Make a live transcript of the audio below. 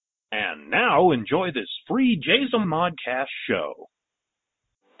And now enjoy this free Jason Modcast show.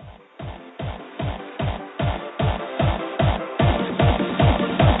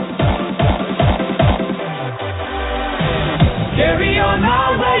 Carry on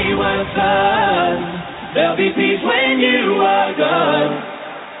our wayward son. There'll be peace when you are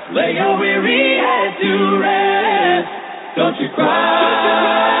gone. Lay your weary head to rest. Don't you cry.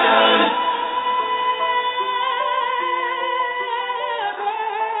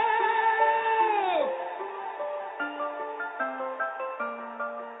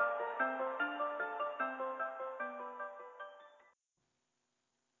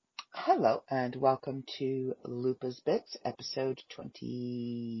 Hello and welcome to Lupa's Bits, episode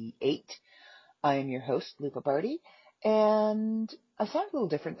 28. I am your host, Lupa Barty, and I sound a little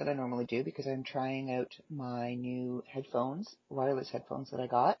different than I normally do because I'm trying out my new headphones, wireless headphones that I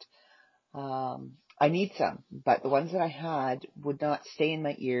got. I need some, but the ones that I had would not stay in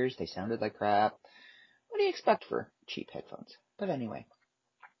my ears. They sounded like crap. What do you expect for cheap headphones? But anyway,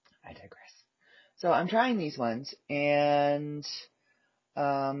 I digress. So I'm trying these ones, and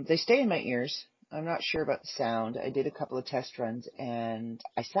they stay in my ears. I'm not sure about the sound. I did a couple of test runs and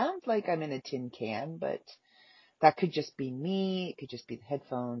I sound like I'm in a tin can, but that could just be me. It could just be the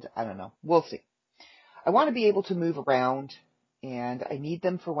headphones. I don't know. We'll see. I want to be able to move around and I need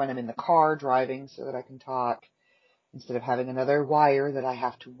them for when I'm in the car driving so that I can talk instead of having another wire that I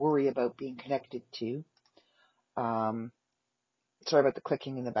have to worry about being connected to. Sorry about the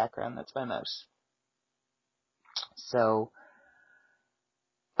clicking in the background. That's my mouse. So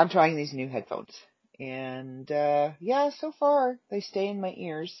I'm trying these new headphones, and so far they stay in my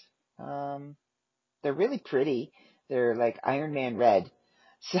ears. They're really pretty. They're like Iron Man red,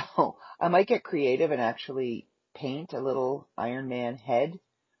 so I might get creative and actually paint a little Iron Man head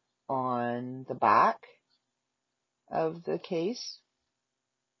on the back of the case,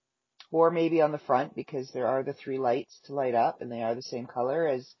 or maybe on the front because there are the 3 lights to light up, and they are the same color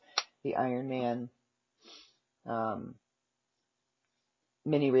as the Iron Man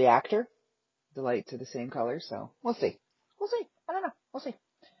mini reactor. The lights are the same color, so we'll see. I don't know. We'll see.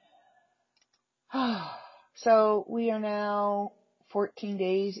 So we are now 14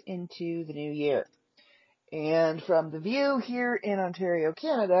 days into the new year. And from the view here in Ontario,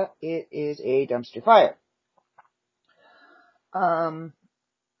 Canada, it is a dumpster fire. Our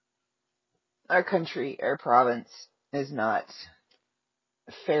country, our province, is not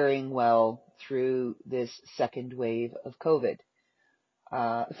faring well through this second wave of COVID.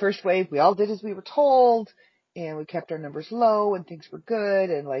 The first wave, we all did as we were told, and we kept our numbers low, and things were good,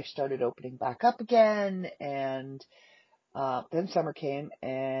 and life started opening back up again, and then summer came,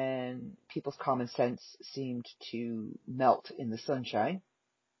 and people's common sense seemed to melt in the sunshine,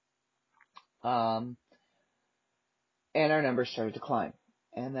 and our numbers started to climb,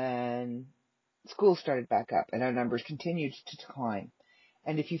 and then school started back up, and our numbers continued to decline.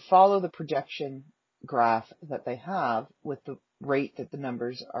 And if you follow the projection graph that they have with the rate that the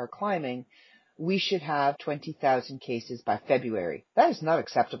numbers are climbing, we should have 20,000 cases by February. That is not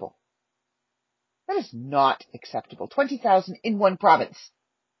acceptable. That is not acceptable. 20,000 in one province.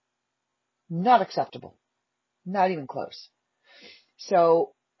 Not acceptable. Not even close.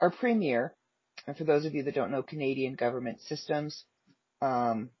 So our premier, and for those of you that don't know Canadian government systems,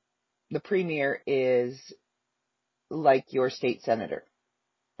 the premier is like your state senator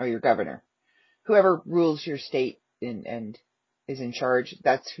or your governor. Whoever rules your state and is in charge,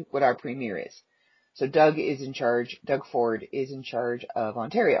 that's what our premier is. So Doug Ford is in charge of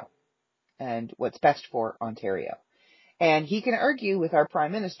Ontario and what's best for Ontario. And he can argue with our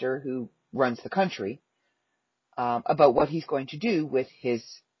prime minister, who runs the country, about what he's going to do with his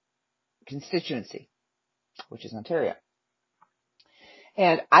constituency, which is Ontario.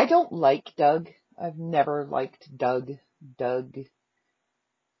 And I don't like Doug. I've never liked Doug. Doug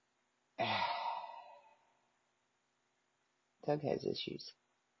has issues.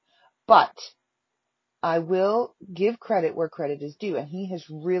 But I will give credit where credit is due, and he has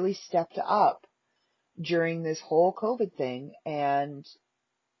really stepped up during this whole COVID thing and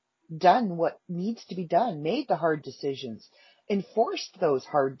done what needs to be done, made the hard decisions, enforced those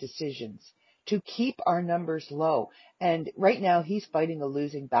hard decisions to keep our numbers low. And right now he's fighting a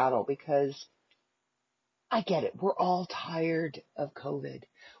losing battle because I get it. We're all tired of COVID.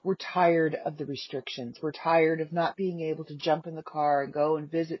 We're tired of the restrictions. We're tired of not being able to jump in the car and go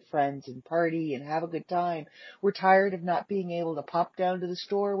and visit friends and party and have a good time. We're tired of not being able to pop down to the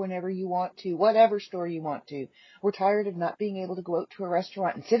store whenever you want to, whatever store you want to. We're tired of not being able to go out to a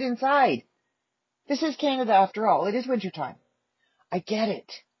restaurant and sit inside. This is Canada after all. It is wintertime. I get it.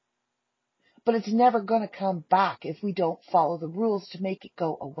 but it's never going to come back if we don't follow the rules to make it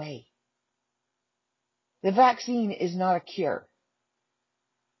go away. The vaccine is not a cure.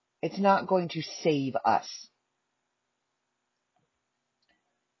 It's not going to save us.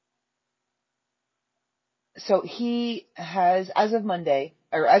 So he has, as of Monday,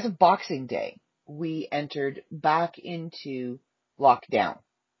 or as of Boxing Day, we entered back into lockdown.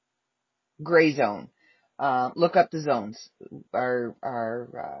 Gray zone. Look up the zones. I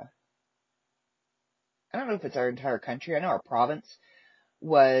don't know if it's our entire country. I know our province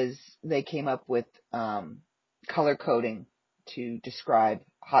they came up with color coding to describe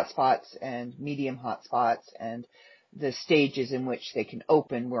hotspots and medium hotspots, and the stages in which they can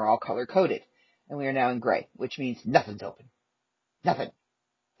open were all color coded. And we are now in gray, which means nothing's open. Nothing.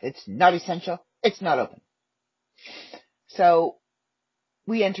 It's not essential. It's not open. So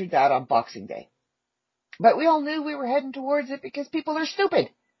we entered that on Boxing Day. But we all knew we were heading towards it because people are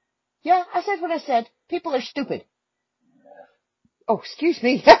stupid. Yeah, I said what I said. People are stupid. Oh, excuse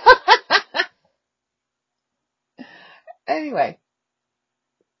me. Anyway,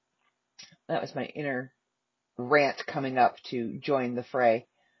 that was my inner rant coming up to join the fray.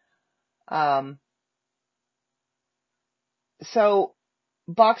 So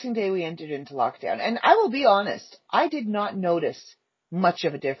Boxing Day we entered into lockdown, and I will be honest, I did not notice much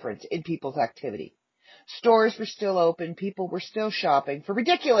of a difference in people's activity. Stores were still open, people were still shopping for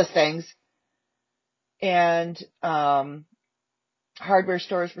ridiculous things, and hardware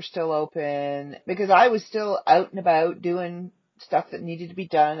stores were still open because I was still out and about doing stuff that needed to be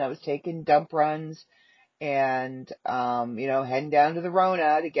done. I was taking dump runs and, heading down to the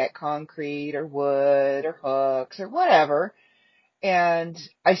Rona to get concrete or wood or hooks or whatever. And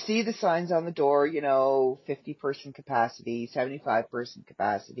I see the signs on the door, 50-person capacity, 75-person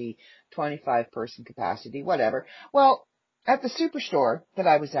capacity, 25-person capacity, whatever. Well, at the superstore that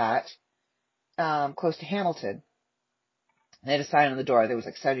I was at, close to Hamilton, they had a sign on the door. There was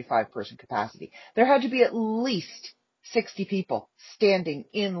like 75-person capacity. There had to be at least 60 people standing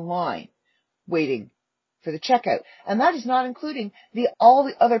in line waiting for the checkout. And that is not including all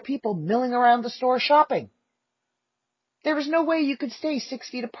the other people milling around the store shopping. There was no way you could stay 6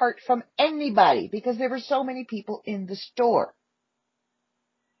 feet apart from anybody because there were so many people in the store.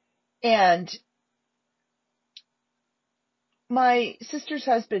 And my sister's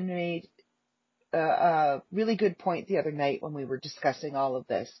husband made a really good point the other night when we were discussing all of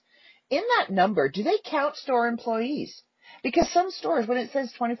this. In that number, do they count store employees? Because some stores, when it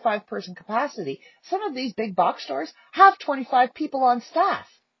says 25-person capacity, some of these big box stores have 25 people on staff.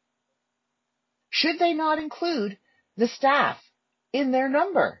 Should they not include the staff in their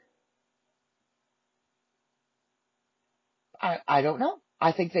number? I don't know.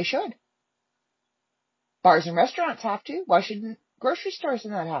 I think they should. Bars and restaurants have to. Why shouldn't grocery stores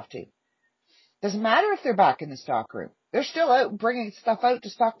not have to? Doesn't matter if they're back in the stock room. They're still out bringing stuff out to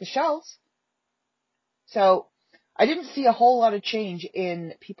stock the shelves. So I didn't see a whole lot of change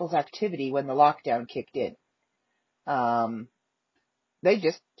in people's activity when the lockdown kicked in. They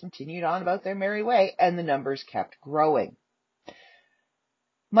just continued on about their merry way, and the numbers kept growing.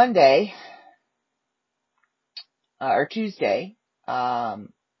 Monday, or Tuesday, Doug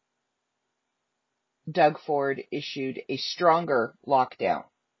Ford issued a stronger lockdown.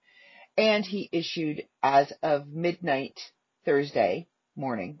 And he issued, as of midnight Thursday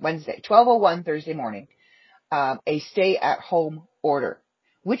morning, Wednesday, 12:01 Thursday morning, a stay-at-home order,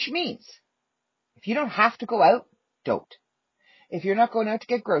 which means if you don't have to go out, don't. If you're not going out to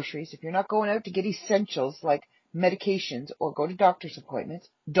get groceries, if you're not going out to get essentials like medications or go to doctor's appointments,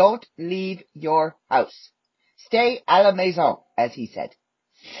 don't leave your house. Stay à la maison, as he said.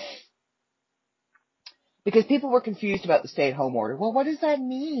 Because people were confused about the stay-at-home order. Well, what does that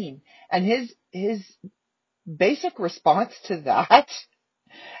mean? And his basic response to that,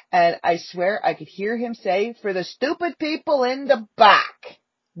 and I swear I could hear him say, for the stupid people in the back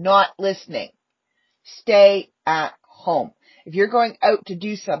not listening, stay at home. If you're going out to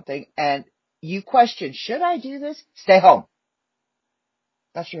do something and you question, should I do this? Stay home.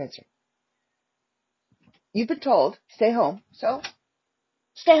 That's your answer. You've been told, stay home, so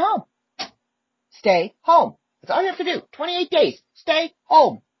stay home. Stay home. That's all you have to do. 28 days. Stay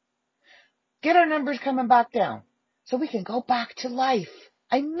home. Get our numbers coming back down so we can go back to life.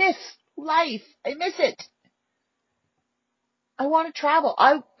 I miss life. I miss it. I want to travel.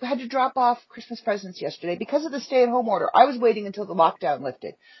 I had to drop off Christmas presents yesterday because of the stay-at-home order. I was waiting until the lockdown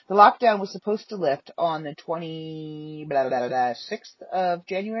lifted. The lockdown was supposed to lift on the 6th of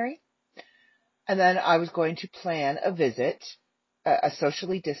January. And then I was going to plan a visit, a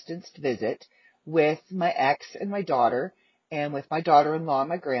socially distanced visit, with my ex and my daughter, and with my daughter-in-law and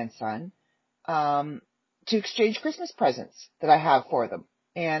my grandson, to exchange Christmas presents that I have for them.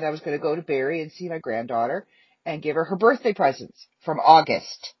 And I was going to go to Barrie and see my granddaughter and give her her birthday presents from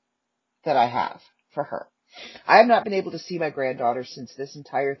August that I have for her. I have not been able to see my granddaughter since this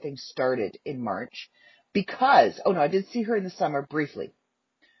entire thing started in March because, I did see her in the summer briefly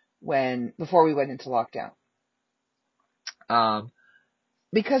before we went into lockdown.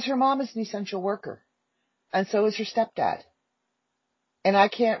 Because her mom is an essential worker and so is her stepdad. And I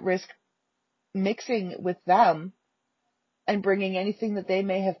can't risk mixing with them and bringing anything that they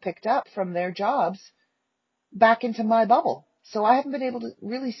may have picked up from their jobs back into my bubble. So I haven't been able to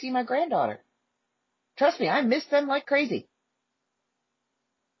really see my granddaughter. Trust me, I miss them like crazy.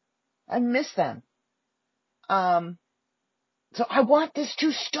 I miss them. So I want this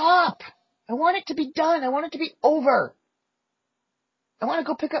to stop. I want it to be done. I want it to be over. I want to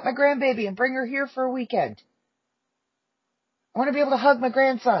go pick up my grandbaby and bring her here for a weekend. I want to be able to hug my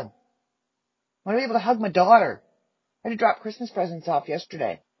grandson. I want to be able to hug my daughter. I had to drop Christmas presents off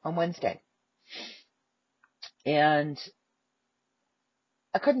yesterday, on Wednesday. And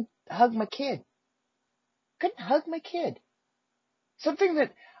I couldn't hug my kid. Something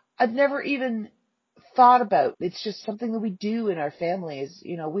that I've never even thought about. It's just something that we do in our family is,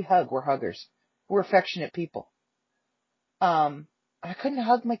 we hug. We're huggers. We're affectionate people. I couldn't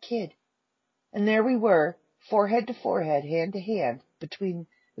hug my kid. And there we were, forehead to forehead, hand to hand,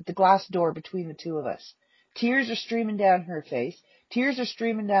 with the glass door between the two of us. Tears are streaming down her face. Tears are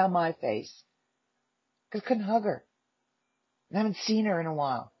streaming down my face. Because I couldn't hug her. I haven't seen her in a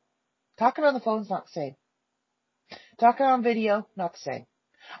while. Talking on the phone's not the same. Talking on video, not the same.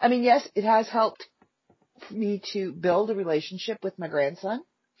 I mean, yes, it has helped me to build a relationship with my grandson.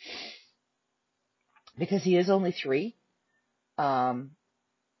 Because he is only 3.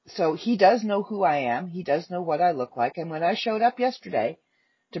 So he does know who I am. He does know what I look like. And when I showed up yesterday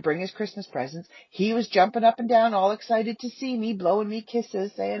to bring his Christmas presents, he was jumping up and down, all excited to see me, blowing me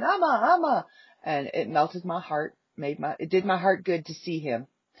kisses, saying, Amma. And it melted my heart. It did my heart good to see him.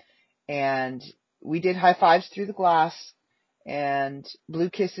 And we did high fives through the glass and blew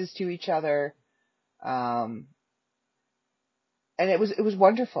kisses to each other. And it was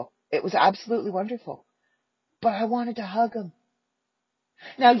wonderful. It was absolutely wonderful. But I wanted to hug him.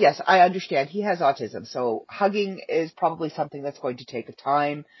 Now, yes, I understand he has autism, so hugging is probably something that's going to take a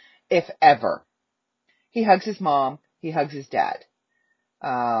time, if ever. He hugs his mom. He hugs his dad.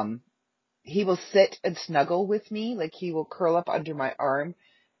 He will sit and snuggle with me, like he will curl up under my arm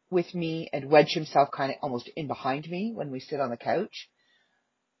with me and wedge himself kind of almost in behind me when we sit on the couch.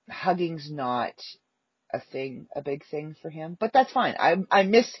 Hugging's not a big thing for him, but that's fine. I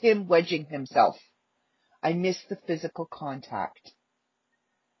miss him wedging himself. I miss the physical contact.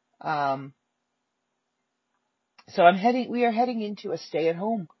 So we are heading into a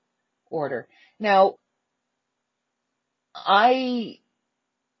stay-at-home order. Now, I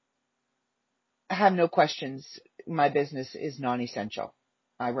have no questions. My business is non-essential.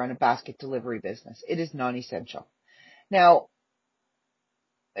 I run a basket delivery business. It is non-essential. Now,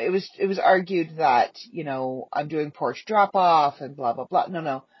 it was argued that, I'm doing porch drop-off and blah, blah, blah.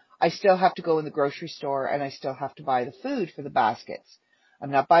 No. I still have to go in the grocery store and I still have to buy the food for the baskets. I'm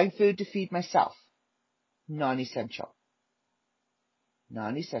not buying food to feed myself. Non-essential.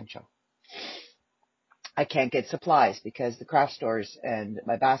 Non-essential. I can't get supplies because the craft stores and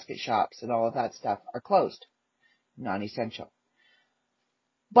my basket shops and all of that stuff are closed. Non-essential.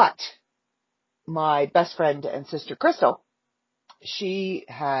 But my best friend and sister, Crystal, she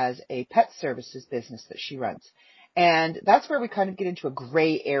has a pet services business that she runs. And that's where we kind of get into a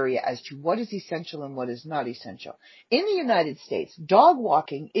gray area as to what is essential and what is not essential. In the United States, dog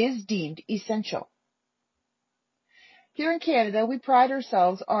walking is deemed essential. Here in Canada, we pride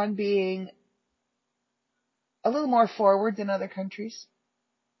ourselves on being a little more forward than other countries.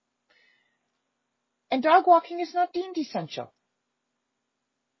 And dog walking is not deemed essential.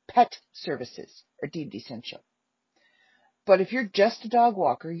 Pet services are deemed essential. But if you're just a dog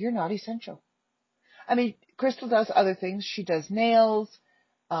walker, you're not essential. I mean, Crystal does other things. She does nails.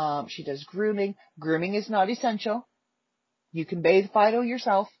 She does grooming. Grooming is not essential. You can bathe Fido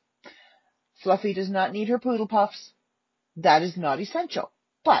yourself. Fluffy does not need her poodle puffs. That is not essential.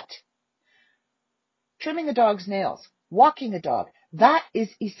 But trimming a dog's nails, walking a dog, that is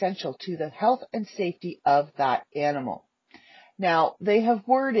essential to the health and safety of that animal. Now, they have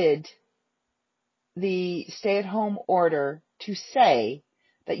worded the stay-at-home order to say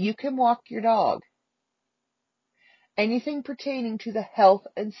that you can walk your dog. Anything pertaining to the health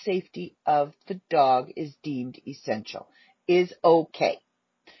and safety of the dog is deemed essential, is okay.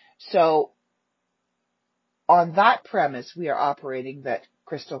 So, on that premise, we are operating that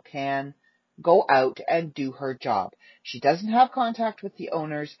Crystal can go out and do her job. She doesn't have contact with the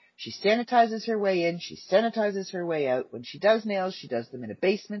owners. She sanitizes her way in. She sanitizes her way out. When she does nails, she does them in a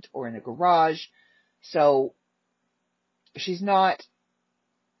basement or in a garage. So she's not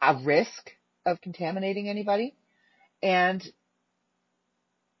at risk of contaminating anybody. And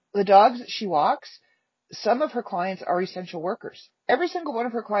the dogs that she walks, some of her clients are essential workers. Every single one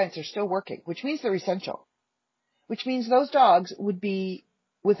of her clients are still working, which means they're essential. Which means those dogs would be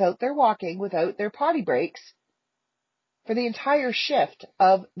without their walking, without their potty breaks, for the entire shift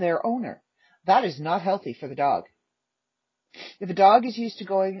of their owner. That is not healthy for the dog. If a dog is used to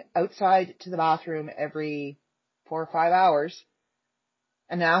going outside to the bathroom every 4 or 5 hours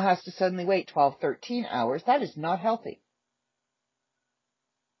and now has to suddenly wait 12, 13 hours, that is not healthy.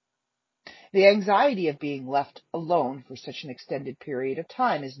 The anxiety of being left alone for such an extended period of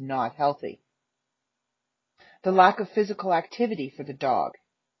time is not healthy. The lack of physical activity for the dog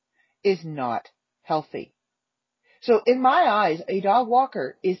is not healthy. So in my eyes, a dog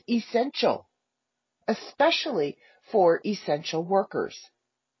walker is essential, especially for essential workers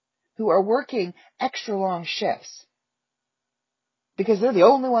who are working extra long shifts because they're the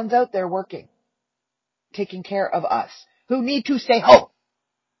only ones out there working, taking care of us who need to stay home.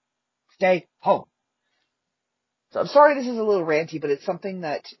 Stay home. So I'm sorry this is a little ranty, but it's something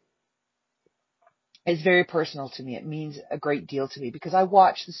that is very personal to me. It means a great deal to me because I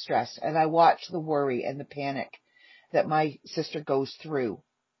watch the stress and I watch the worry and the panic that my sister goes through,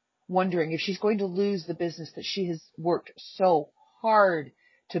 wondering if she's going to lose the business that she has worked so hard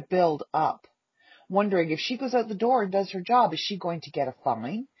to build up. Wondering if she goes out the door and does her job, is she going to get a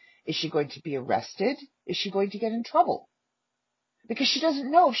fine? Is she going to be arrested? Is she going to get in trouble? Because she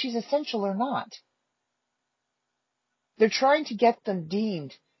doesn't know if she's essential or not. They're trying to get them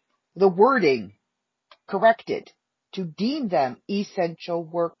deemed, the wording corrected, to deem them essential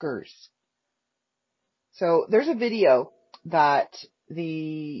workers. So there's a video that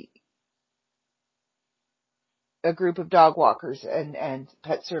a group of dog walkers and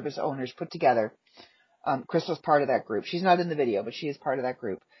pet service owners put together. Crystal's part of that group. She's not in the video, but she is part of that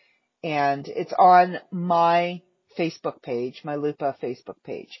group. And it's on my Facebook page, my Lupa Facebook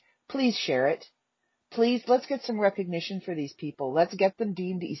page. Please share it. Please, let's get some recognition for these people. Let's get them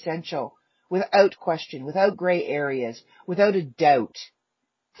deemed essential without question, without gray areas, without a doubt,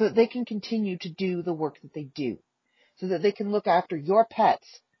 so that they can continue to do the work that they do, so that they can look after your pets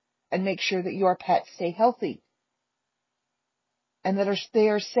and make sure that your pets stay healthy and that they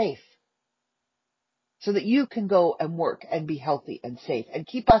are safe, so that you can go and work and be healthy and safe and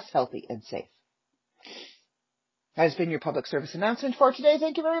keep us healthy and safe. That has been your public service announcement for today.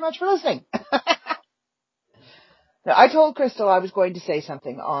 Thank you very much for listening. Now, I told Crystal I was going to say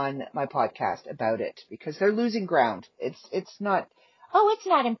something on my podcast about it because they're losing ground. It's not, oh, it's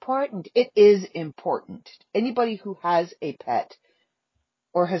not important. It is important. Anybody who has a pet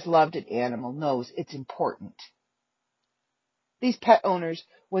or has loved an animal knows it's important. These pet owners,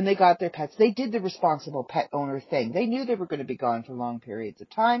 when they got their pets, they did the responsible pet owner thing. They knew they were going to be gone for long periods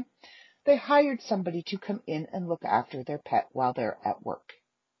of time. They hired somebody to come in and look after their pet while they're at work.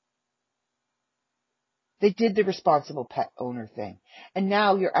 They did the responsible pet owner thing. And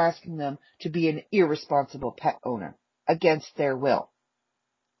now you're asking them to be an irresponsible pet owner against their will.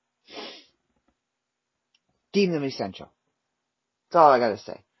 Deem them essential. That's all I got to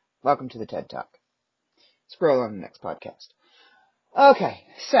say. Welcome to the TED Talk. Scroll on the next podcast. Okay,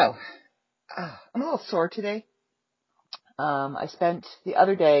 so I'm a little sore today. I spent the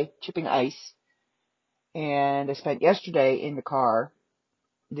other day chipping ice, and I spent yesterday in the car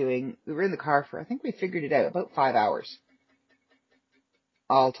we were in the car for, I think we figured it out, about 5 hours,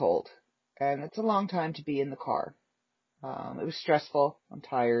 all told. And it's a long time to be in the car. It was stressful. I'm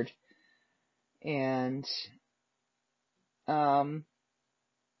tired. And I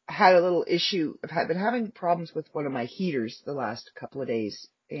had a little issue. I've been having problems with one of my heaters the last couple of days.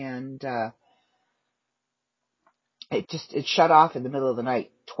 And it shut off in the middle of the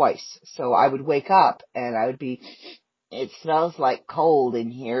night twice. So I would wake up and I would be, it smells like cold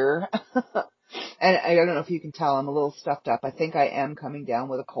in here. And I don't know if you can tell, I'm a little stuffed up. I think I am coming down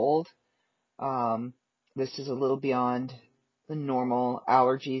with a cold. This is a little beyond the normal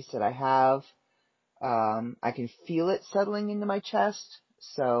allergies that I have. I can feel it settling into my chest.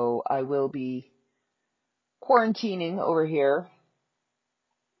 So I will be quarantining over here.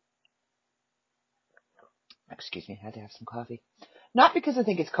 Excuse me, I had to have some coffee. Not because I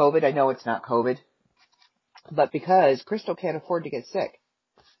think it's COVID. I know it's not COVID. But because Crystal can't afford to get sick.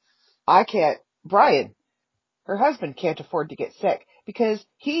 Brian, her husband, can't afford to get sick because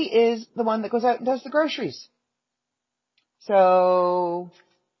he is the one that goes out and does the groceries. So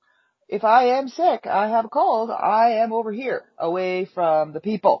if I am sick, I have a cold, I am over here, away from the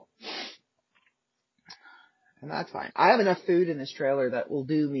people. And that's fine. I have enough food in this trailer that will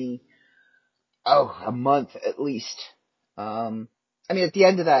do me, a month at least. At the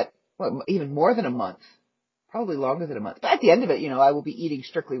end of that, even more than a month, probably longer than a month. But at the end of it, I will be eating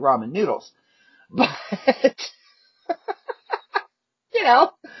strictly ramen noodles. But,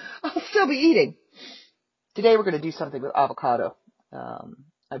 I'll still be eating. Today we're going to do something with avocado. I'm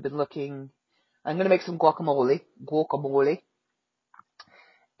going to make some guacamole,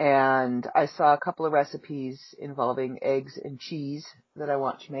 and I saw a couple of recipes involving eggs and cheese that I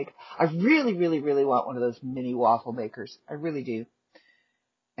want to make. I really, really, really want one of those mini waffle makers. I really do.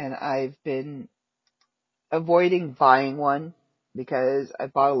 And I've been avoiding buying one because I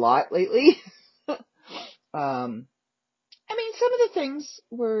bought a lot lately. Some of the things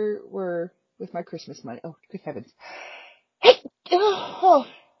were with my Christmas money. Oh, good heavens. Hey! Oh,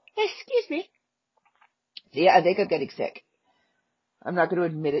 excuse me. Yeah, I think I'm getting sick. I'm not going to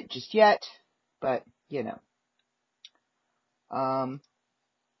admit it just yet, but, I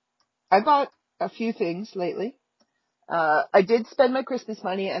bought a few things lately. I did spend my Christmas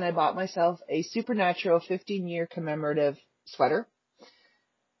money and I bought myself a Supernatural 15-year commemorative sweater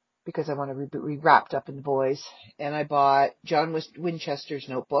because I want to be wrapped up in the boys. And I bought John Winchester's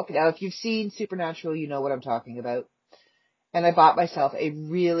notebook. Now, if you've seen Supernatural, you know what I'm talking about. And I bought myself a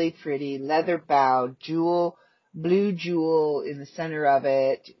really pretty leather-bound blue jewel in the center of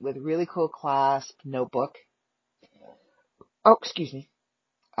it with a really cool clasp notebook. Oh, excuse me.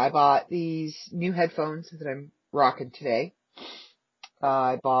 I bought these new headphones that I'm rocking today.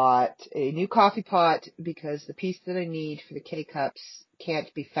 I bought a new coffee pot because the piece that I need for the K-Cups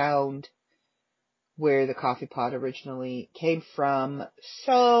can't be found where the coffee pot originally came from.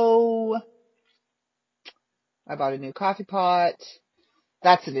 So I bought a new coffee pot.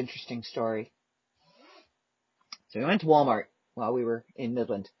 That's an interesting story. So we went to Walmart while we were in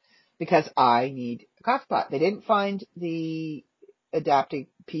Midland because I need a coffee pot. They didn't find the adapting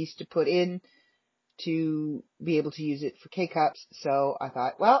piece to put in to be able to use it for K-Cups. So I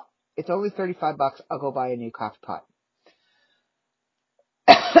thought, well, it's only $35. I'll go buy a new coffee pot.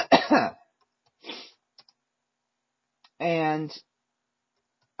 And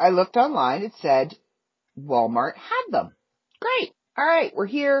I looked online. It said Walmart had them. Great. All right. We're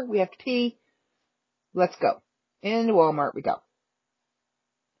here. We have to pee. Let's go. Into Walmart we go.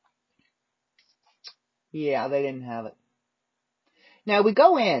 Yeah, they didn't have it. Now we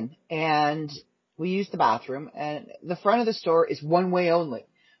go in and we use the bathroom and the front of the store is one way only.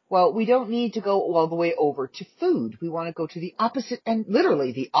 Well, we don't need to go all the way over to food. We want to go to the opposite end,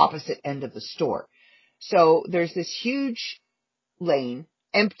 literally the opposite end of the store. So there's this huge lane,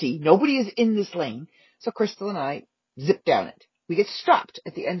 empty. Nobody is in this lane. So Crystal and I zip down it. We get stopped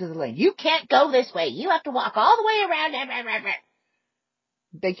at the end of the lane. You can't go this way. You have to walk all the way around.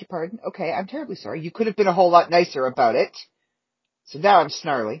 Beg your pardon? Okay, I'm terribly sorry. You could have been a whole lot nicer about it. So now I'm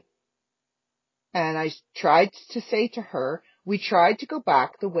snarly. And I tried to say to her, we tried to go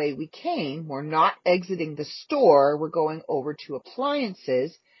back the way we came. We're not exiting the store. We're going over to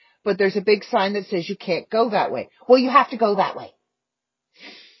appliances. But there's a big sign that says you can't go that way. Well, you have to go that way.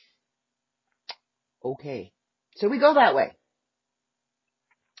 Okay. So we go that way.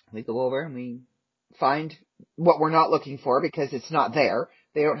 We go over and we find what we're not looking for because it's not there.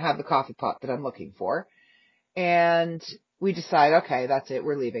 They don't have the coffee pot that I'm looking for. And we decide, okay, that's it.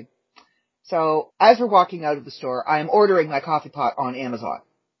 We're leaving. So as we're walking out of the store, I am ordering my coffee pot on Amazon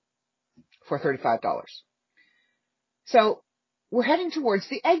for $35. So we're heading towards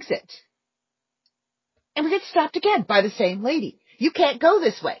the exit. And we get stopped again by the same lady. You can't go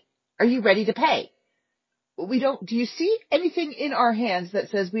this way. Are you ready to pay? Do you see anything in our hands that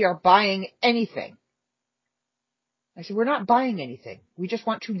says we are buying anything? I said, we're not buying anything. We just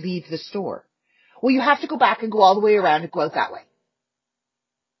want to leave the store. Well, you have to go back and go all the way around and go out that way.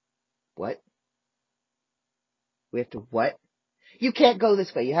 What? We have to what? You can't go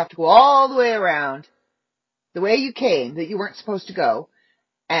this way. You have to go all the way around the way you came that you weren't supposed to go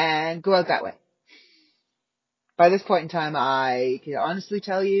and go out that way. By this point in time, I can honestly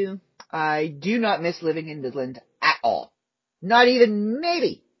tell you, I do not miss living in Midland at all. Not even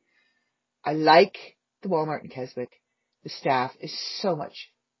maybe. I like the Walmart in Keswick. The staff is so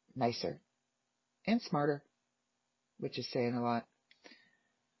much nicer and smarter, which is saying a lot.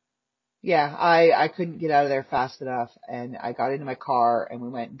 Yeah, I couldn't get out of there fast enough, and I got into my car, and we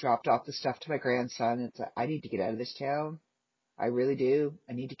went and dropped off the stuff to my grandson, and said, I need to get out of this town. I really do.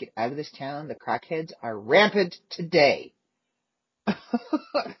 I need to get out of this town. The crackheads are rampant today.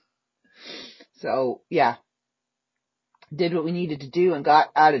 So, yeah. did what we needed to do and got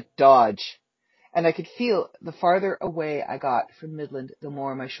out of Dodge. And I could feel the farther away I got from Midland, the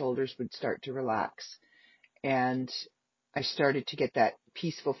more my shoulders would start to relax. And I started to get that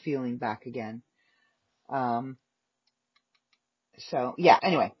peaceful feeling back again. So, yeah,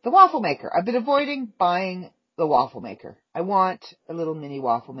 anyway, the waffle maker. I've been avoiding buying the waffle maker. I want a little mini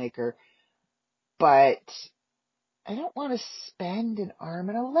waffle maker, but I don't want to spend an arm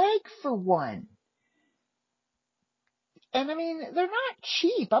and a leg for one. And I mean, they're not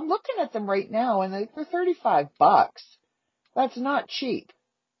cheap. I'm looking at them right now and they're $35. That's not cheap.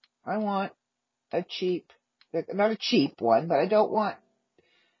 I want a cheap, not a cheap one, but I don't want,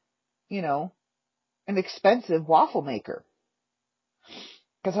 an expensive waffle maker.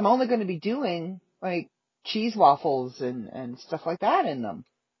 Because I'm only going to be doing like cheese waffles and stuff like that in them.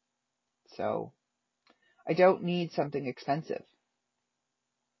 So I don't need something expensive.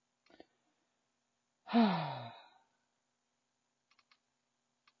 I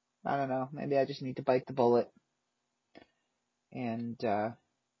don't know. Maybe I just need to bite the bullet and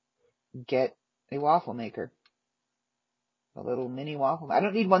get a waffle maker. A little mini waffle. I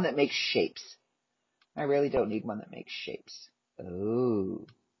don't need one that makes shapes. I really don't need one that makes shapes. Oh.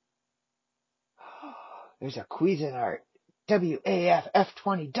 There's a Cuisinart WAF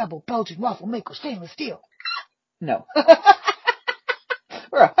F20 double Belgian waffle maker stainless steel. No.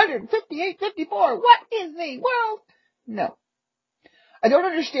 We're 158.54. What is the world? No. I don't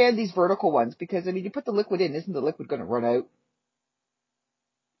understand these vertical ones because, I mean, you put the liquid in, isn't the liquid going to run out?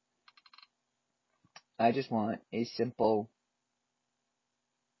 I just want a simple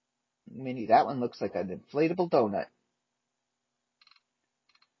mini. That one looks like an inflatable donut.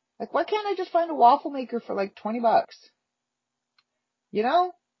 Like, why can't I just find a waffle maker for like $20? You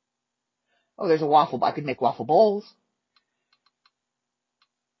know? Oh, there's a waffle. I could make waffle bowls.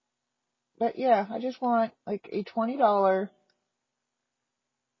 But yeah, I just want like a $20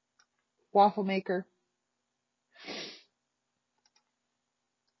 waffle maker.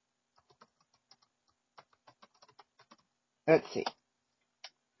 Let's see.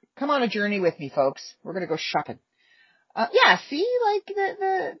 Come on a journey with me, folks. We're going to go shopping. Yeah, see, like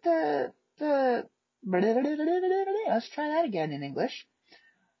the let's try that again in English.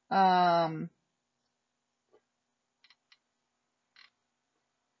 Oh,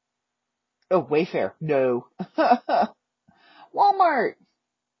 Wayfair. No. Walmart.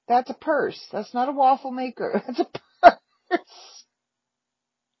 That's a purse. That's not a waffle maker. That's a purse.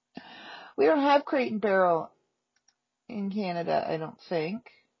 We don't have Crate and Barrel in Canada, I don't think.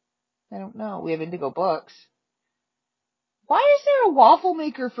 I don't know. We have Indigo Books. Why is there a waffle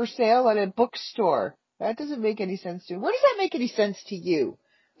maker for sale at a bookstore? That doesn't make any sense to me. Why does that make any sense to you?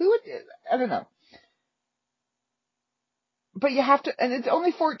 Who would, I don't know. But you have to, and it's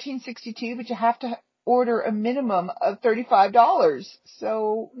only $14.62, but you have to order a minimum of $35.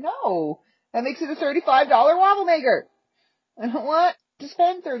 So, no. That makes it a $35 waffle maker. I don't want to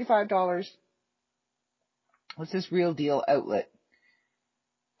spend $35. What's this Real Deal outlet?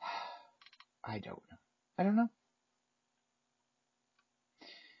 I don't know. I don't know.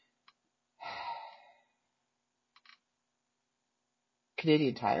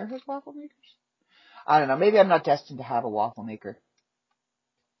 Canadian Tire has waffle makers? I don't know. Maybe I'm not destined to have a waffle maker.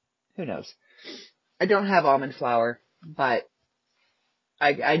 Who knows? I don't have almond flour, but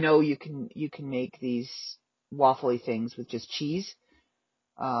I know you can make these waffly things with just cheese.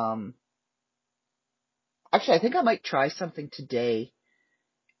 Actually, I think I might try something today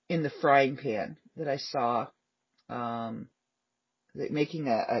in the frying pan that I saw, making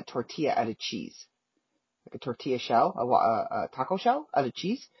a tortilla out of cheese, like a tortilla shell, a taco shell out of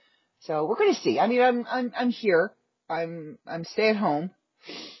cheese. So we're gonna see. I mean, I'm here. I'm stay at home,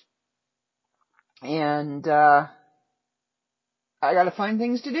 and I gotta find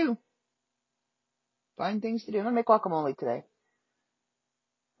things to do. I'm gonna make guacamole today.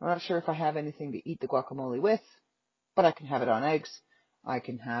 I'm not sure if I have anything to eat the guacamole with, but I can have it on eggs. I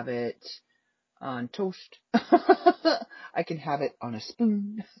can have it on toast. I can have it on a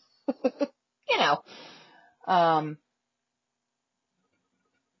spoon. You know.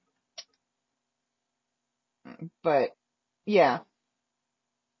 But yeah,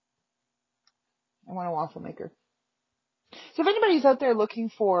 I want a waffle maker. So if anybody's out there looking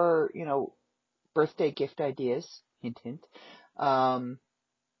for, birthday gift ideas, hint, hint,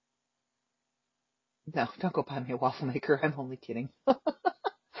 no, don't go buy me a waffle maker. I'm only kidding.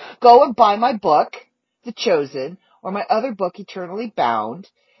 Go and buy my book, The Chosen, or my other book, Eternally Bound,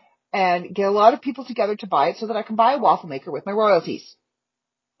 and get a lot of people together to buy it so that I can buy a waffle maker with my royalties.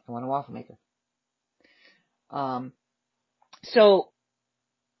 I want a waffle maker. So,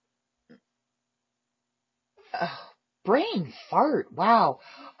 Brain fart. Wow.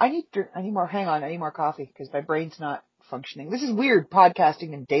 I need more. Hang on. I need more coffee because my brain's not functioning. This is weird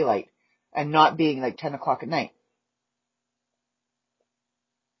podcasting in daylight and not being like 10 o'clock at night.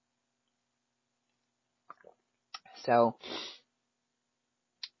 So,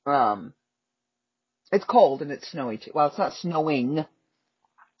 it's cold and it's snowy too. Well, it's not snowing,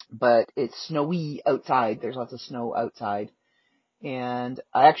 but it's snowy outside. There's lots of snow outside. And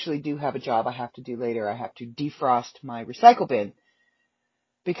I actually do have a job I have to do later. I have to defrost my recycle bin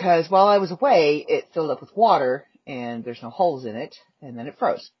because while I was away, it filled up with water and there's no holes in it. And then it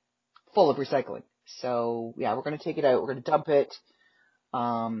froze full of recycling. So yeah, we're going to take it out. We're going to dump it.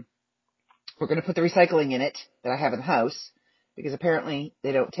 We're going to put the recycling in it that I have in the house because apparently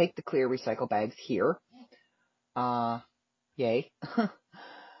they don't take the clear recycle bags here. Yay.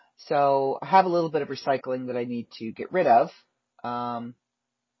 So I have a little bit of recycling that I need to get rid of. And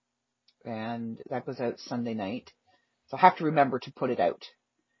that goes out Sunday night. So I have to remember to put it out.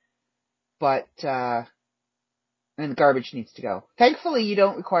 But, and the garbage needs to go. Thankfully, you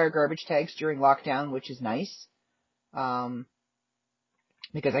don't require garbage tags during lockdown, which is nice.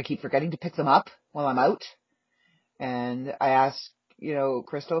 Because I keep forgetting to pick them up while I'm out. And I ask,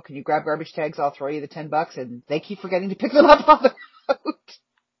 Crystal, can you grab garbage tags? I'll throw you the $10. And they keep forgetting to pick them up while they're out.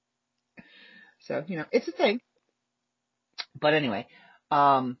 So, it's a thing. But anyway,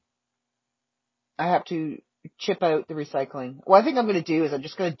 I have to chip out the recycling. What I think I'm going to do is I'm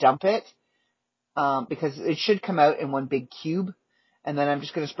just going to dump it, because it should come out in one big cube. And then I'm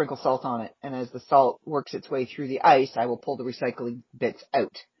just going to sprinkle salt on it. And as the salt works its way through the ice, I will pull the recycling bits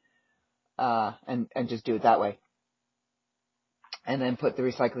out, and just do it that way. And then put the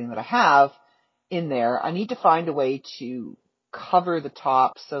recycling that I have in there. I need to find a way to cover the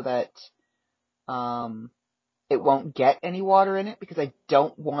top so that, it won't get any water in it because I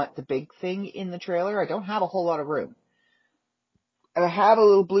don't want the big thing in the trailer. I don't have a whole lot of room. And I have a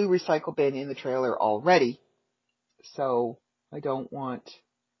little blue recycle bin in the trailer already. So I don't want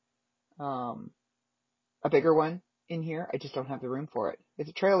a bigger one in here. I just don't have the room for it. It's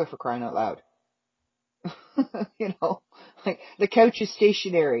a trailer, for crying out loud. Like the couch is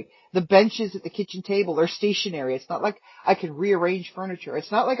stationary. The benches at the kitchen table are stationary. It's not like I can rearrange furniture.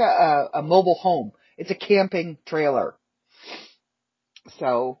 It's not like a mobile home. It's a camping trailer.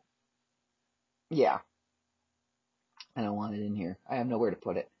 So, yeah. I don't want it in here. I have nowhere to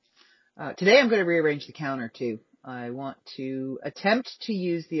put it. Today I'm going to rearrange the counter too. I want to attempt to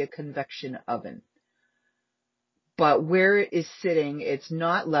use the convection oven. But where it is sitting, it's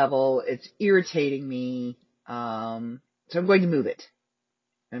not level. It's irritating me. So I'm going to move it.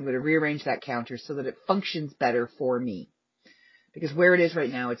 I'm going to rearrange that counter so that it functions better for me. Because where it is right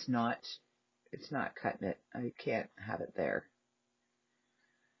now, it's not cutting it. I can't have it there.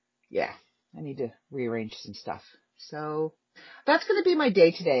 Yeah, I need to rearrange some stuff. So that's going to be my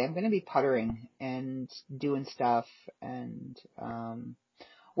day today. I'm going to be puttering and doing stuff and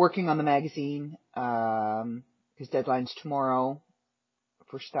working on the magazine, because deadline's tomorrow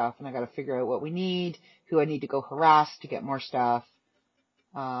for stuff, and I got to figure out what we need, who I need to go harass to get more stuff.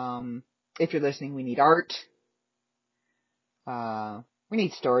 If you're listening, we need art. We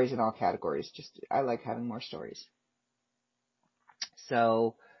need stories in all categories. I like having more stories.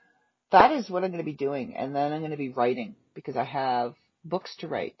 So that is what I'm going to be doing. And then I'm going to be writing because I have books to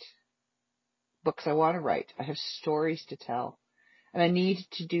write, books I want to write. I have stories to tell, and I need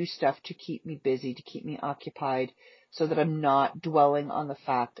to do stuff to keep me busy, to keep me occupied, so that I'm not dwelling on the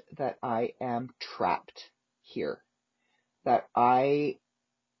fact that I am trapped here, that I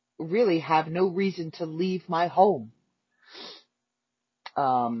really have no reason to leave my home.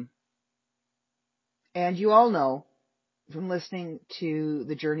 And you all know from listening to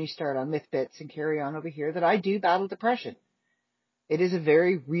the Journey Start on Myth Bits and Carry On over here that I do battle depression. It is a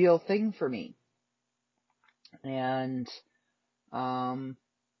very real thing for me. And I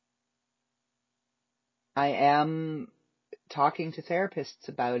am talking to therapists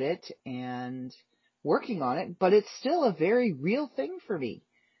about it and working on it, but it's still a very real thing for me.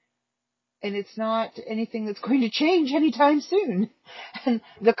 And it's not anything that's going to change anytime soon. And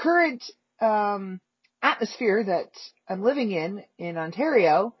the current atmosphere that I'm living in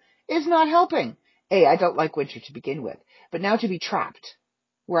Ontario is not helping. I don't like winter to begin with, but now to be trapped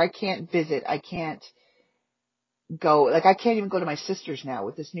where I can't visit, I can't go, like I can't even go to my sister's now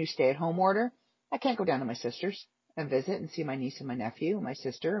with this new stay-at-home order. I can't go down to my sister's and visit and see my niece and my nephew and my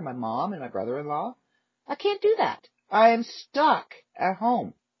sister and my mom and my brother-in-law. I can't do that. I am stuck at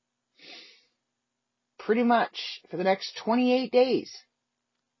home pretty much for the next 28 days.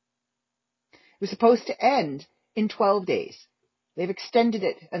 It was supposed to end in 12 days. They've extended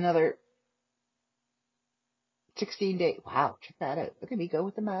it another 16 days. Wow, check that out. Look at me go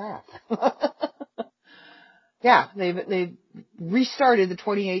with the math. Yeah, they've restarted the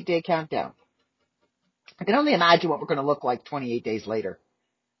 28-day countdown. I can only imagine what we're going to look like 28 days later.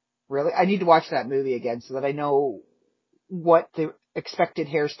 Really? I need to watch that movie again so that I know what the expected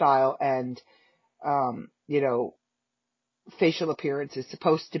hairstyle and, facial appearance is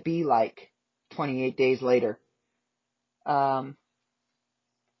supposed to be like 28 days later. At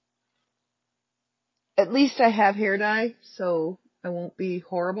least I have hair dye, so I won't be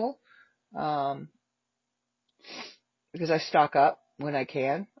horrible. Because I stock up when I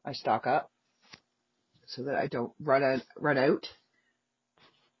can. I stock up so that I don't run out.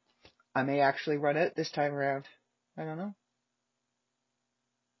 I may actually run out this time around. I don't know.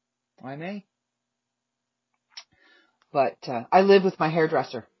 I may. But I live with my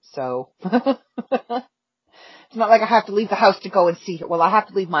hairdresser, so it's not like I have to leave the house to go and see her. Well, I have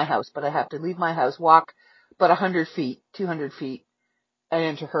to leave my house, but I have to leave my house, walk about 100 feet, 200 feet, and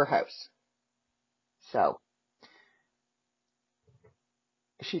enter her house. So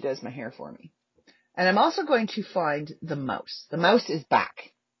she does my hair for me. And I'm also going to find the mouse. The mouse is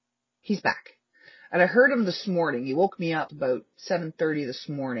back. He's back. And I heard him this morning. He woke me up about 7:30 this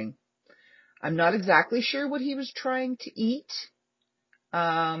morning. I'm not exactly sure what he was trying to eat.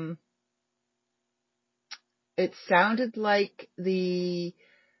 It sounded like the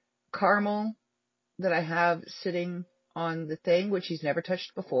caramel that I have sitting on the thing, which he's never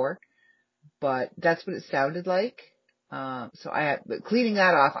touched before, but that's what it sounded like. But cleaning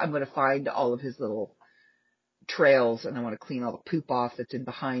that off, I'm going to find all of his little trails, and I want to clean all the poop off that's in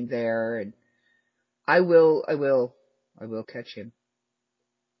behind there, and I will catch him.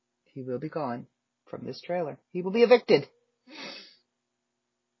 He will be gone from this trailer. He will be evicted.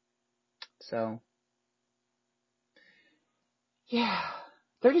 So, yeah,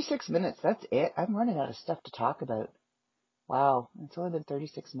 36 minutes. That's it. I'm running out of stuff to talk about. Wow, it's only been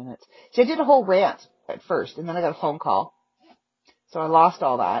 36 minutes. See, I did a whole rant at first, and then I got a phone call. So I lost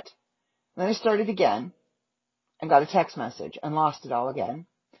all that. Then I started again and got a text message and lost it all again.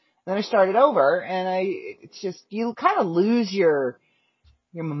 Then I started over, and it's just, you kind of lose your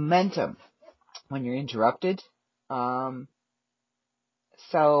momentum when you're interrupted. So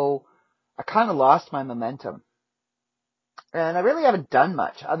I kind of lost my momentum. And I really haven't done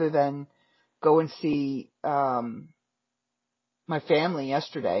much other than go and see my family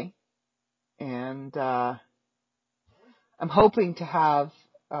yesterday. And I'm hoping to have,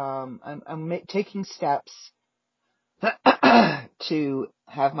 I'm taking steps to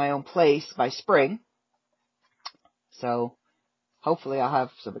have my own place by spring. So hopefully I'll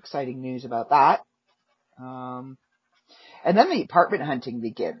have some exciting news about that. And then the apartment hunting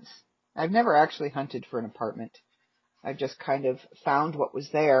begins. I've never actually hunted for an apartment. I've just kind of found what was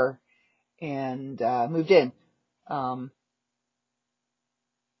there and moved in. And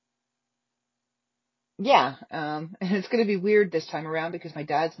it's going to be weird this time around because my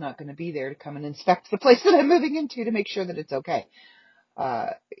dad's not going to be there to come and inspect the place that I'm moving into to make sure that it's okay.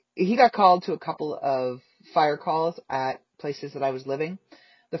 He got called to a couple of fire calls at places that I was living.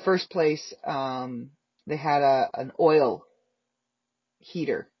 The first place, they had an oil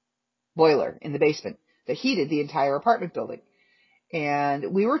boiler in the basement that heated the entire apartment building.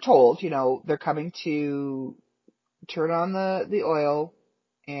 And we were told, they're coming to turn on the oil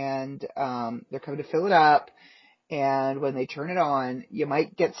and they're coming to fill it up. And when they turn it on, you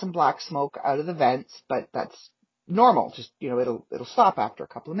might get some black smoke out of the vents, but that's normal. Just, it'll stop after a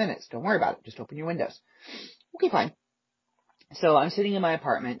couple of minutes. Don't worry about it. Just open your windows. Okay, fine. So I'm sitting in my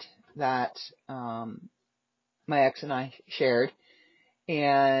apartment that my ex and I shared,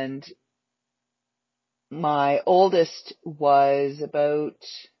 and my oldest was about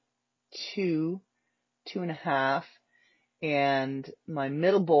 2.5, and my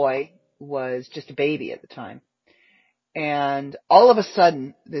middle boy was just a baby at the time. And all of a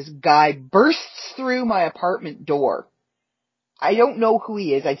sudden, this guy bursts through my apartment door. I don't know who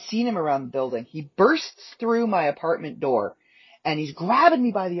he is. I'd seen him around the building. He bursts through my apartment door, and he's grabbing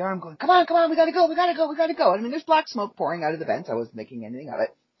me by the arm going, come on, we gotta go. I mean, there's black smoke pouring out of the vents. I wasn't making anything of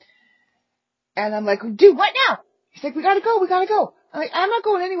it. And I'm like, dude, what now? He's like, we gotta go. I'm like, I'm not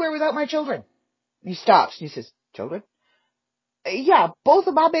going anywhere without my children. And he stops, and he says, children? Yeah, both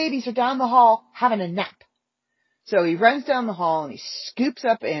of my babies are down the hall having a nap. So he runs down the hall, and he scoops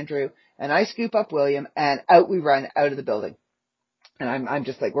up Andrew, and I scoop up William, and out we run out of the building. And I'm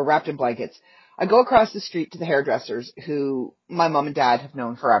just like, we're wrapped in blankets. I go across the street to the hairdressers who my mom and dad have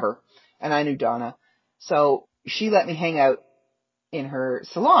known forever. And I knew Donna. So she let me hang out in her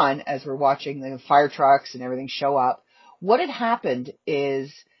salon as we're watching the fire trucks and everything show up. What had happened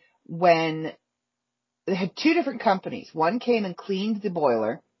is when they had two different companies. One came and cleaned the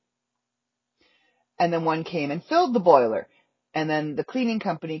boiler, and then one came and filled the boiler. And then the cleaning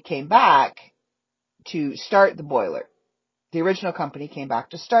company came back to start the boiler. The original company came back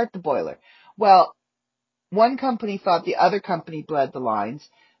to start the boiler. Well, one company thought the other company bled the lines,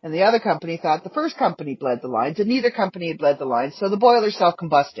 and the other company thought the first company bled the lines, and neither company had bled the lines, so the boiler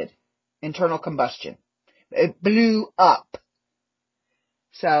self-combusted. Internal combustion. It blew up.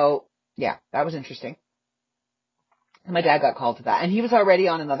 So, yeah, that was interesting. And my dad got called to that. And he was already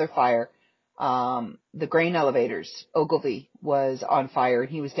on another fire. The grain elevators, Ogilvy, was on fire, and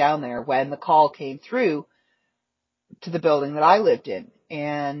he was down there when the call came through to the building that I lived in.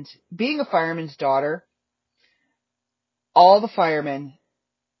 And being a fireman's daughter, all the firemen,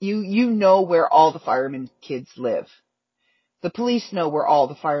 you know where all the firemen kids live. The police know where all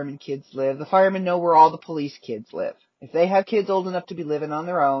the firemen kids live. The firemen know where all the police kids live. If they have kids old enough to be living on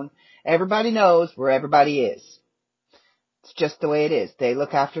their own, everybody knows where everybody is. It's just the way it is. They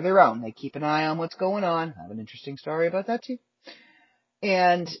look after their own. They keep an eye on what's going on. I have an interesting story about that too.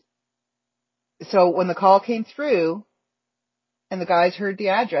 And so when the call came through and the guys heard the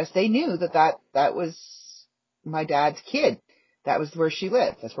address, they knew that was my dad's kid. That was where she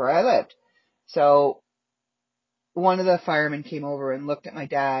lived. That's where I lived. So one of the firemen came over and looked at my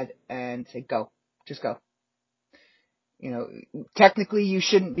dad and said, go, just go. You know, technically you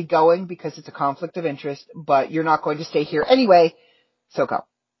shouldn't be going because it's a conflict of interest, but you're not going to stay here anyway, so go.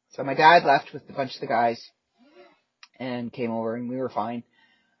 So my dad left with a bunch of the guys and came over, and we were fine.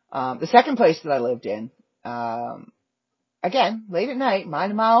 The second place that I lived in, again, late at night,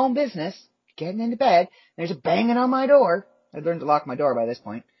 minding my own business, getting into bed, there's a banging on my door. I'd learned to lock my door by this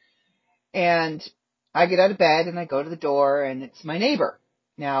point. And I get out of bed and I go to the door, and it's my neighbor.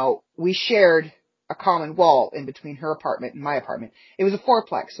 Now, we shared a common wall in between her apartment and my apartment. It was a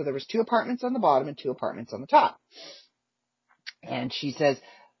fourplex, so there was 2 apartments on the bottom and 2 apartments on the top. And she says,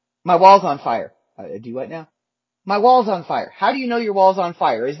 my wall's on fire. Do what now? My wall's on fire. How do you know your wall's on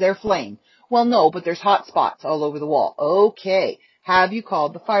fire? Is there flame? Well, no, but there's hot spots all over the wall. Okay. Have you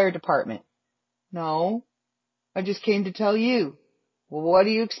called the fire department? No. I just came to tell you. Well, what do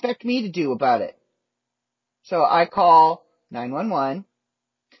you expect me to do about it? So I call 911.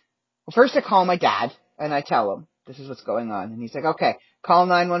 Well, first I call my dad, and I tell him, this is what's going on. And he's like, okay, call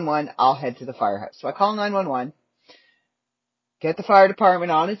 911. I'll head to the firehouse. So I call 911, get the fire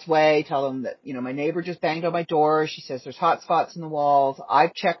department on its way, tell them that, you know, my neighbor just banged on my door. She says there's hot spots in the walls.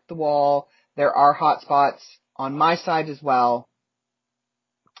 I've checked the wall. There are hot spots on my side as well.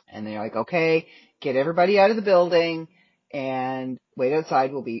 And they're like, okay, get everybody out of the building and wait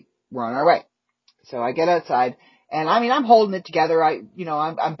outside. We're on our way. So I get outside, and I mean, I'm holding it together.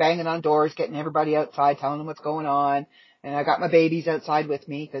 I'm banging on doors, getting everybody outside, telling them what's going on. And I got my babies outside with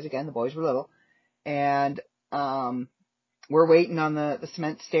me because, again, the boys were little. And we're waiting on the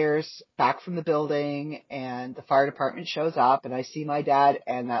cement stairs back from the building, and the fire department shows up, and I see my dad,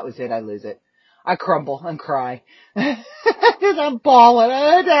 and that was it. I lose it. I crumble and cry because I'm bawling.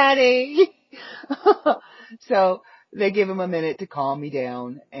 Oh, Daddy. So they give him a minute to calm me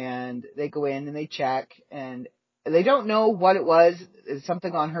down, and they go in and they check, and they don't know what it was. It's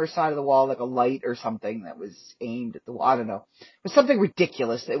something on her side of the wall, like a light or something that was aimed at the wall. I don't know. It was something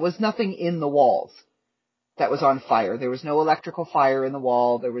ridiculous. It was nothing in the walls that was on fire. There was no electrical fire in the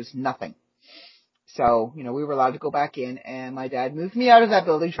wall. There was nothing. So, we were allowed to go back in, and my dad moved me out of that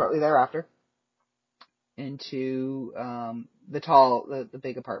building shortly thereafter into the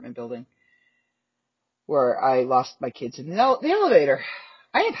big apartment building, where I lost my kids in the elevator.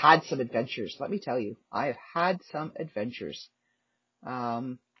 I have had some adventures, let me tell you. I have had some adventures.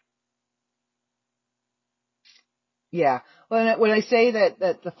 Yeah. When I say that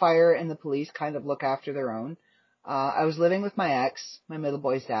the fire and the police kind of look after their own, I was living with my ex, my middle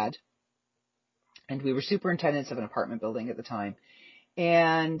boy's dad, and we were superintendents of an apartment building at the time.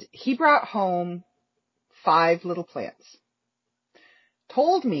 And he brought home 5 little plants.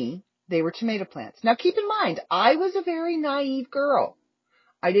 Told me they were tomato plants. Now keep in mind, I was a very naive girl.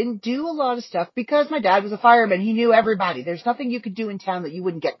 I didn't do a lot of stuff because my dad was a fireman. He knew everybody. There's nothing you could do in town that you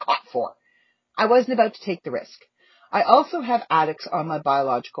wouldn't get caught for. I wasn't about to take the risk. I also have addicts on my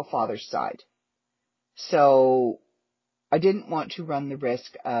biological father's side. So I didn't want to run the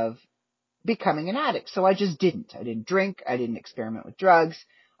risk of becoming an addict. So I just didn't. I didn't drink. I didn't experiment with drugs.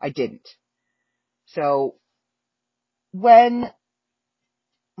 I didn't. So when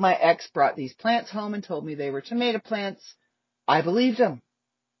my ex brought these plants home and told me they were tomato plants, I believed him.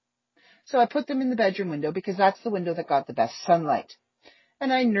 So I put them in the bedroom window because that's the window that got the best sunlight.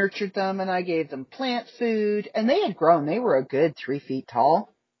 And I nurtured them, and I gave them plant food, and they had grown. They were a good 3 feet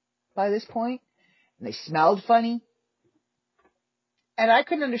tall by this point. and they smelled funny. And I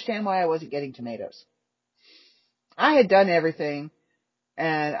couldn't understand why I wasn't getting tomatoes. I had done everything,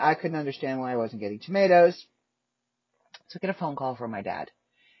 and I couldn't understand why I wasn't getting tomatoes. So I get a phone call from my dad.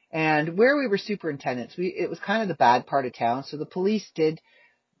 And where we were superintendents, it was kind of the bad part of town, so the police did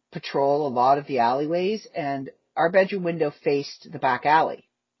patrol a lot of the alleyways, and our bedroom window faced the back alley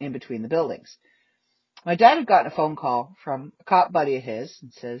in between the buildings. My dad had gotten a phone call from a cop buddy of his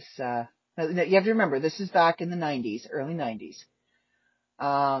and says, you have to remember, this is back in the 90s, early 90s.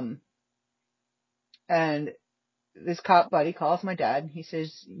 And this cop buddy calls my dad and he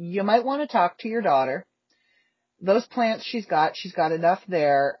says, you might want to talk to your daughter. Those plants she's got enough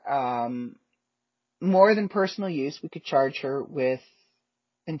there, more than personal use. We could charge her with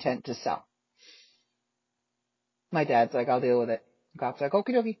intent to sell. My dad's like, I'll deal with it. The cop's like, okie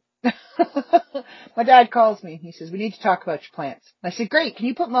dokie. My dad calls me. He says, we need to talk about your plants. I said, great. Can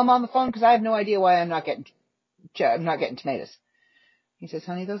you put Mom on the phone? Because I have no idea why I'm not getting tomatoes. He says,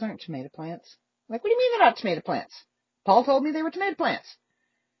 honey, those aren't tomato plants. I'm like, what do you mean they're not tomato plants? Paul told me they were tomato plants.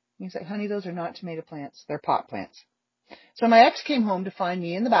 He's like, honey, those are not tomato plants. They're pot plants. So my ex came home to find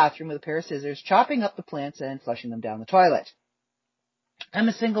me in the bathroom with a pair of scissors, chopping up the plants and flushing them down the toilet. I'm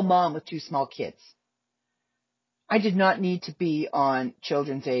a single mom with 2 small kids. I did not need to be on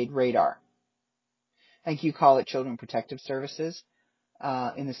Children's Aid radar. I think you call it Children Protective Services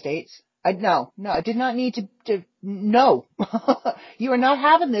in the States. I did not need to no. You are not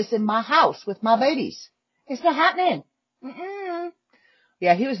having this in my house with my babies. It's not happening. Mm-mm.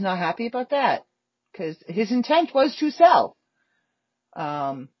 Yeah, he was not happy about that because his intent was to sell.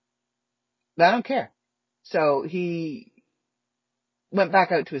 I don't care. So he went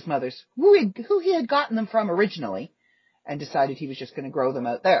back out to his mother's, who he had gotten them from originally, and decided he was just going to grow them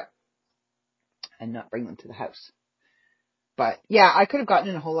out there and not bring them to the house. But yeah, I could have gotten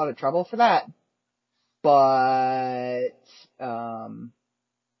in a whole lot of trouble for that. But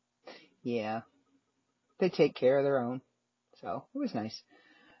yeah, they take care of their own. So it was nice.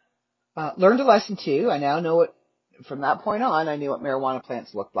 Learned a lesson too. I now know what, from that point on, I knew what marijuana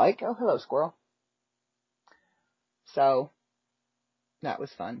plants looked like. Oh, hello, squirrel. So that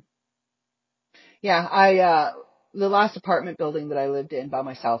was fun. Yeah, the last apartment building that I lived in by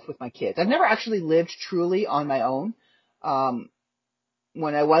myself with my kids. I've never actually lived truly on my own.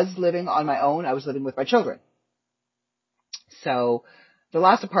 When I was living on my own, I was living with my children. So the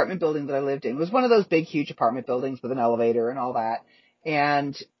last apartment building that I lived in was one of those big, huge apartment buildings with an elevator and all that.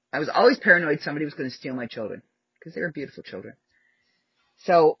 And I was always paranoid somebody was going to steal my children because they were beautiful children.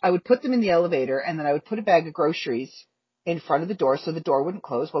 So I would put them in the elevator, and then I would put a bag of groceries in front of the door so the door wouldn't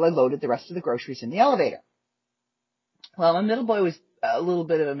close while I loaded the rest of the groceries in the elevator. Well, my middle boy was a little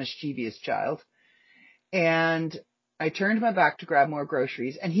bit of a mischievous child, and I turned my back to grab more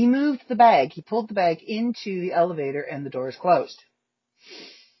groceries, and he moved the bag. He pulled the bag into the elevator, and the doors closed.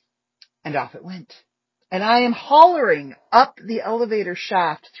 And off it went. And I am hollering up the elevator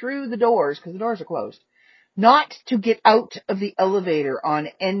shaft through the doors, because the doors are closed, not to get out of the elevator on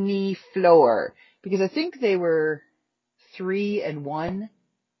any floor, because I think they were 3 and 1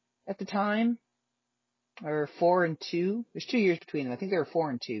 at the time, or 4 and 2. There's 2 years between them. I think they were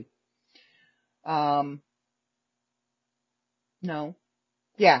 4 and 2. No.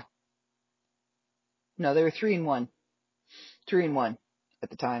 Yeah. No, they were 3 and 1. 3 and 1 at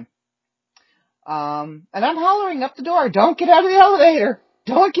the time. And I'm hollering up the door, don't get out of the elevator.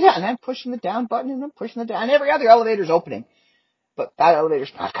 Don't get out. And I'm pushing the down button, and I'm pushing the down. And every other elevator's opening. But that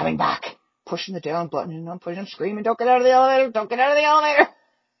elevator's not coming back. Pushing the down button, and I'm screaming, don't get out of the elevator. Don't get out of the elevator.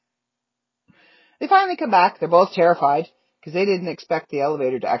 They finally come back. They're both terrified because they didn't expect the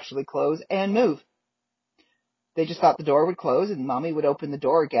elevator to actually close and move. They just thought the door would close and Mommy would open the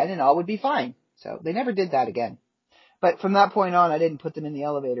door again and all would be fine. So they never did that again. But from that point on, I didn't put them in the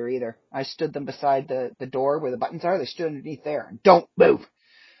elevator either. I stood them beside the door where the buttons are. They stood underneath there and don't move.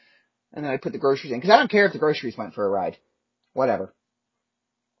 And then I put the groceries in because I don't care if the groceries went for a ride. Whatever.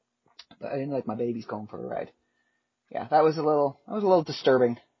 But I didn't like my babies going for a ride. Yeah, that was a little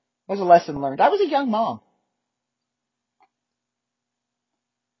disturbing. That was a lesson learned. I was a young mom.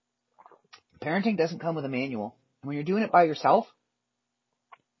 Parenting doesn't come with a manual. And when you're doing it by yourself,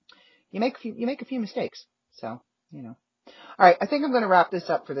 you make a few mistakes. So, you know. All right, I think I'm going to wrap this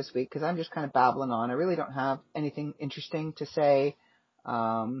up for this week because I'm just kind of babbling on. I really don't have anything interesting to say.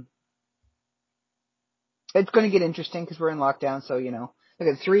 It's going to get interesting because we're in lockdown. So, you know, look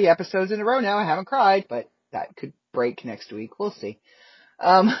at 3 episodes in a row now. I haven't cried, but that could break next week. We'll see.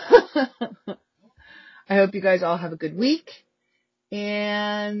 I hope you guys all have a good week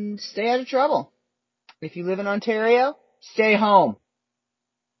and stay out of trouble. If you live in Ontario, stay home.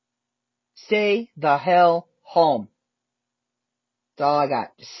 stay the hell home. That's all I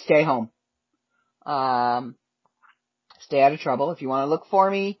got. Just stay home. Stay out of trouble. If you want to look for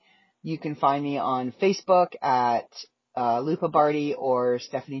me, you can find me on Facebook at Lupa Barty or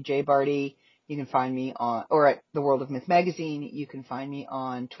Stephanie J. Barty. You can find me or at The World of Myth magazine. You can find me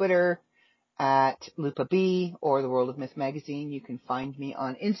on Twitter at Lupa B or The World of Myth magazine. You can find me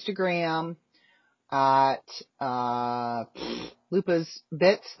on Instagram at Lupa's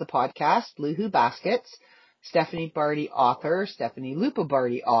Bits, the podcast, Luhu Baskets, Stephanie Barty author, Stephanie Lupa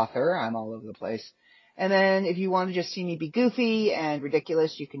Barty author. I'm all over the place. And then if you want to just see me be goofy and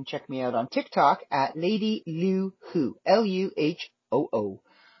ridiculous, you can check me out on TikTok at Lady Luho, Luhoo.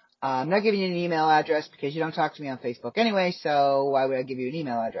 I'm not giving you an email address because you don't talk to me on Facebook anyway, so why would I give you an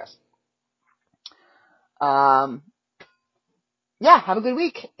email address? Yeah, have a good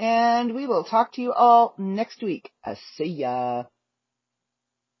week, and we will talk to you all next week. See ya.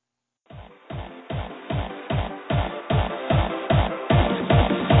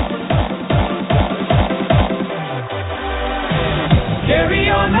 Carry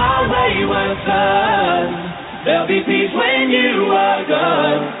on our wayward son. There'll be peace when you are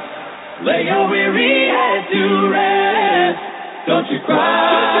gone. Lay your weary head to rest. Don't you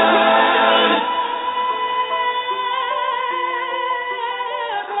cry.